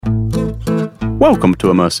Welcome to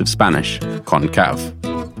Immersive Spanish, con Cav.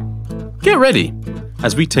 Get ready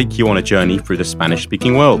as we take you on a journey through the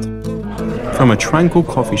Spanish-speaking world. From a tranquil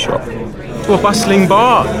coffee shop, to a bustling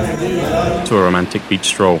bar, to a romantic beach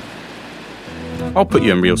stroll. I'll put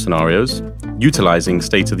you in real scenarios, utilizing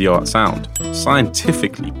state-of-the-art sound,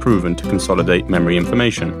 scientifically proven to consolidate memory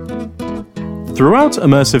information. Throughout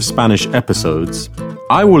Immersive Spanish episodes,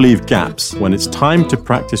 I will leave gaps when it's time to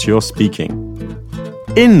practice your speaking.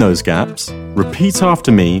 In those gaps, repeat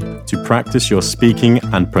after me to practice your speaking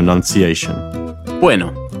and pronunciation.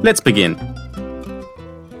 Bueno, let's begin.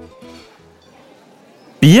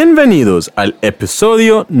 Bienvenidos al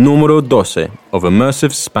episodio número 12 of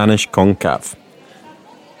Immersive Spanish con Cav.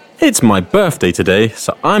 It's my birthday today,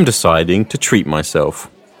 so I'm deciding to treat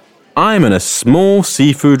myself. I'm in a small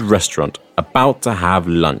seafood restaurant about to have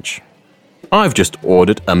lunch. I've just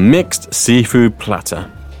ordered a mixed seafood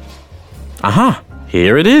platter. Aha,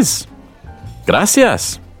 here it is.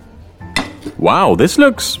 Gracias. Wow, this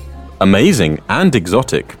looks amazing and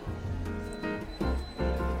exotic.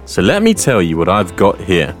 So let me tell you what I've got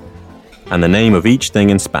here, and the name of each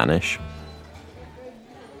thing in Spanish.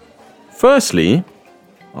 Firstly,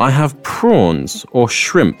 I have prawns or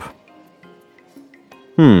shrimp.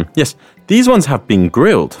 Yes, these ones have been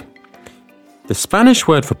grilled. The Spanish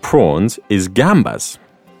word for prawns is gambas.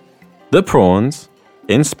 The prawns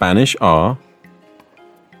in Spanish are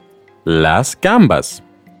las gambas.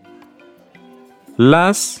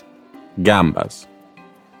 Las gambas.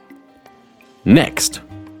 Next,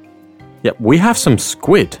 we have some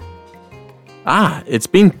squid. It's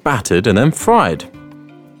been battered and then fried.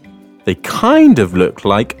 They kind of look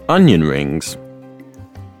like onion rings.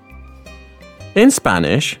 In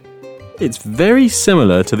Spanish, it's very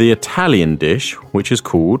similar to the Italian dish, which is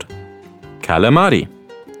called calamari.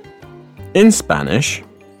 In Spanish,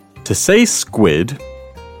 to say squid,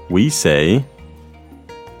 we say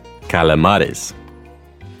calamares.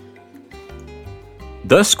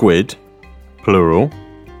 The squid, plural,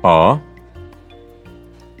 are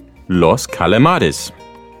los calamares.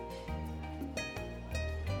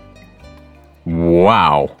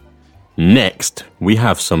 Wow! Next, we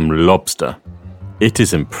have some lobster. It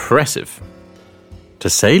is impressive. To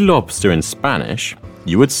say lobster in Spanish,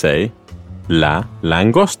 you would say la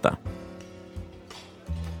langosta.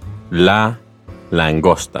 La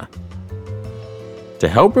langosta. To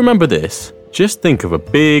help remember this, just think of a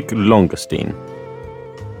big langoustine.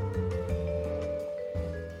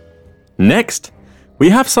 Next, we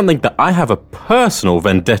have something that I have a personal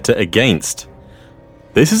vendetta against.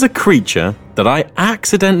 This is a creature that I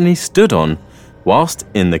accidentally stood on whilst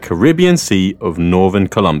in the Caribbean Sea of northern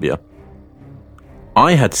Colombia.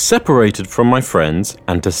 I had separated from my friends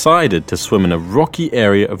and decided to swim in a rocky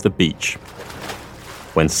area of the beach,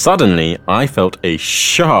 when suddenly I felt a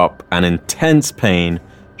sharp and intense pain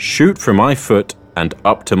shoot from my foot and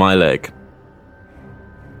up to my leg.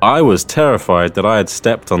 I was terrified that I had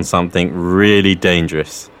stepped on something really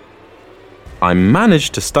dangerous. I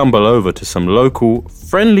managed to stumble over to some local,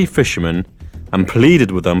 friendly fishermen and pleaded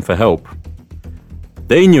with them for help.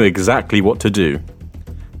 They knew exactly what to do.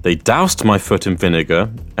 They doused my foot in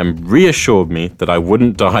vinegar and reassured me that I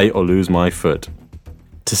wouldn't die or lose my foot.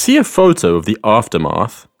 To see a photo of the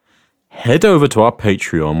aftermath, head over to our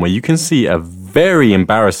Patreon where you can see a very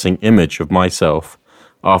embarrassing image of myself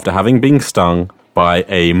after having been stung by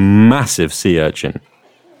a massive sea urchin.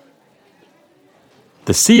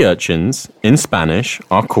 The sea urchins in Spanish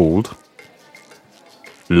are called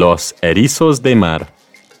los erizos de mar.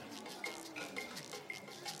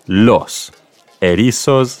 Los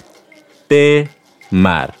erizos de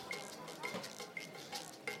mar.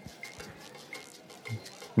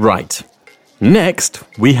 Right. Next,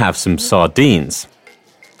 we have some sardines.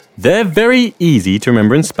 They're very easy to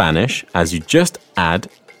remember in Spanish as you just add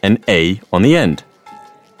an A on the end.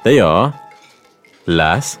 They are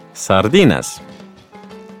las sardinas.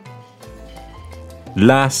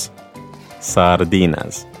 Las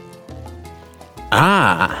sardinas.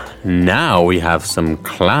 Now we have some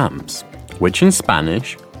clams, which in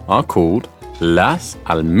Spanish are called las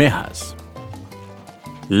almejas.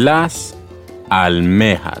 Las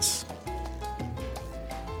almejas.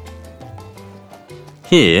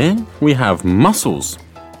 Here we have mussels,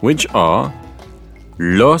 which are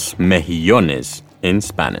los mejillones in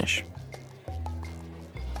Spanish.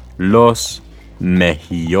 Los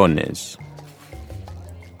mejillones.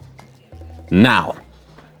 Now,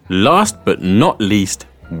 last but not least,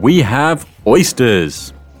 we have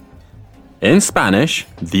oysters. In Spanish,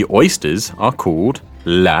 the oysters are called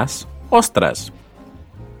las ostras.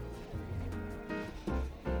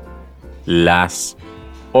 Las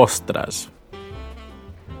ostras.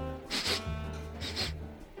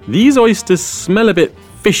 These oysters smell a bit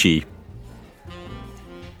fishy.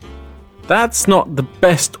 That's not the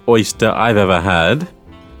best oyster I've ever had,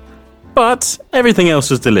 but everything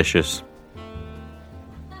else is delicious.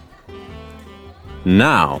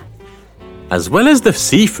 Now, as well as the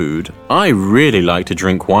seafood, I really like to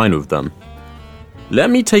drink wine with them. Let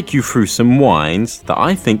me take you through some wines that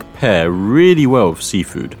I think pair really well with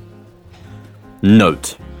seafood.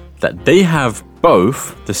 Note that they have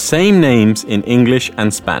both the same names in English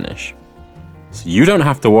and Spanish, so you don't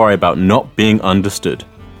have to worry about not being understood.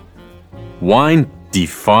 Wine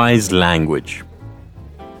defies language.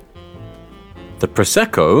 The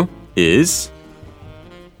Prosecco is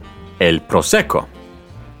El Prosecco.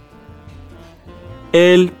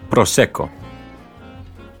 El Prosecco.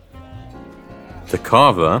 The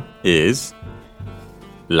Cava is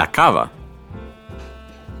La Cava.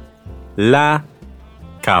 La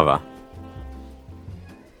Cava.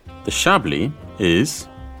 The Chablis is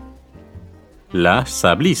La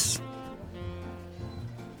Sablis.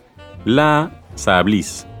 La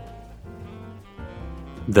Sablis.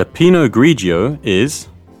 The Pinot Grigio is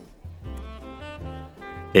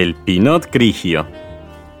El Pinot Grigio.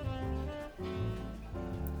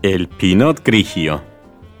 El Pinot Grigio.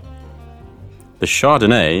 The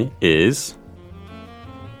Chardonnay is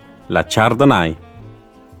La Chardonnay.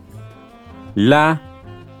 La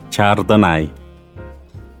Chardonnay.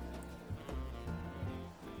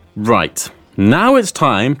 Right, now it's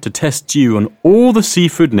time to test you on all the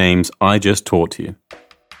seafood names I just taught you.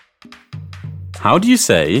 How do you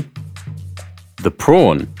say the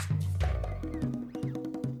prawn?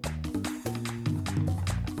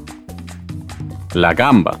 La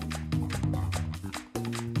gamba.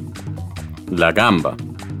 La gamba.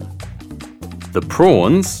 The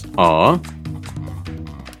prawns are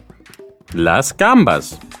las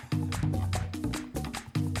gambas.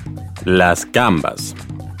 Las gambas.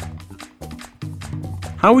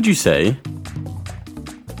 How would you say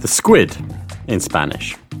the squid in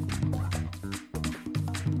Spanish?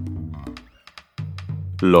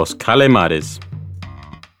 Los calamares.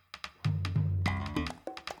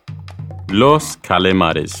 Los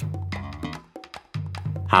calamares.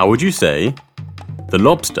 How would you say the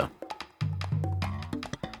lobster?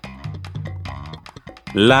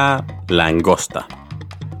 La langosta.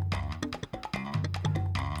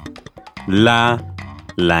 La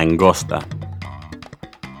langosta.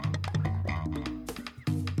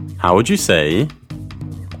 How would you say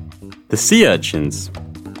the sea urchins?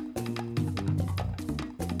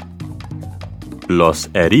 Los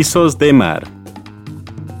erizos de mar.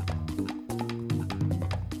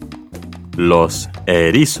 Los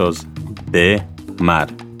erizos de mar.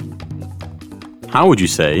 How would you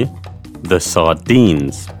say the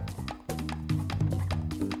sardines?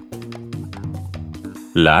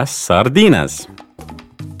 Las sardinas.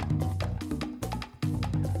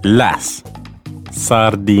 Las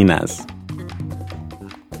sardinas.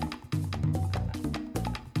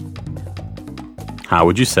 How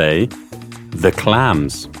would you say the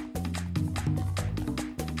clams?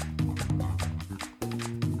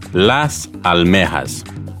 Las almejas.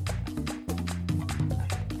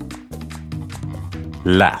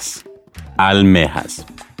 Las almejas.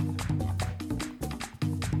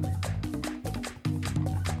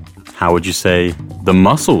 How would you say the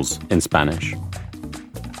mussels in Spanish?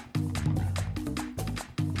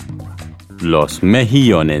 Los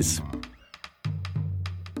mejillones.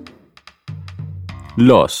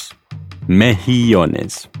 Los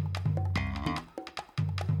mejillones.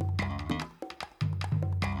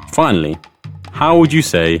 Finally, how would you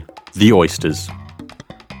say the oysters?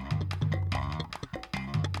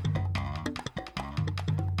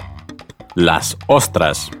 Las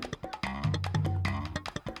ostras.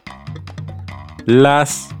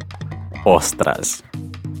 Las ostras.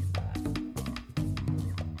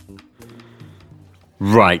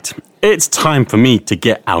 Right, it's time for me to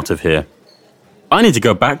get out of here. I need to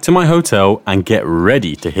go back to my hotel and get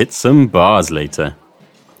ready to hit some bars later.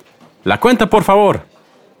 La cuenta, por favor.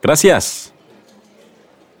 Gracias.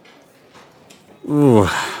 Ooh,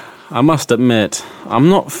 I must admit, I'm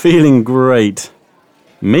not feeling great.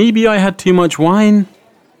 Maybe I had too much wine?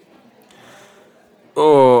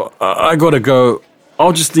 Oh, I gotta go.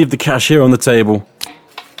 I'll just leave the cash here on the table.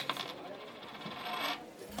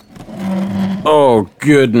 Oh,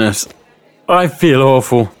 goodness. I feel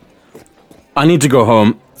awful. I need to go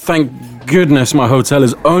home. Thank goodness my hotel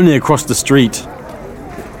is only across the street.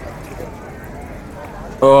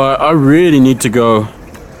 Oh, I really need to go.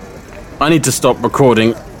 I need to stop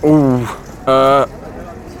recording. Ooh,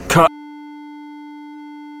 cut.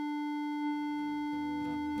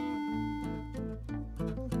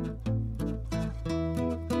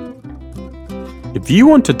 If you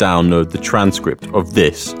want to download the transcript of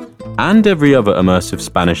this and every other Immersive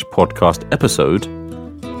Spanish podcast episode,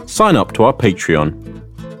 sign up to our Patreon.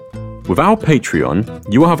 With our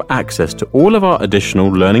Patreon, you will have access to all of our additional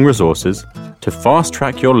learning resources to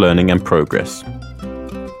fast-track your learning and progress.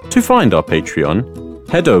 To find our Patreon,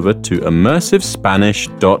 head over to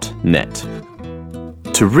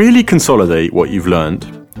immersivespanish.net. To really consolidate what you've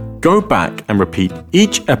learned, go back and repeat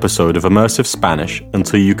each episode of Immersive Spanish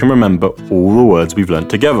until you can remember all the words we've learned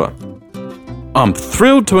together. I'm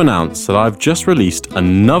thrilled to announce that I've just released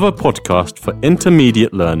another podcast for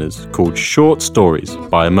intermediate learners called Short Stories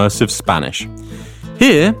by Immersive Spanish.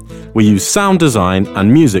 Here, we use sound design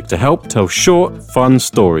and music to help tell short, fun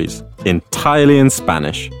stories entirely in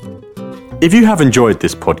Spanish. If you have enjoyed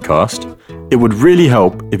this podcast, it would really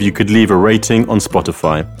help if you could leave a rating on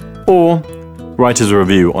Spotify or write us a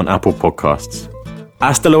review on Apple Podcasts.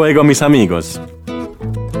 Hasta luego, mis amigos.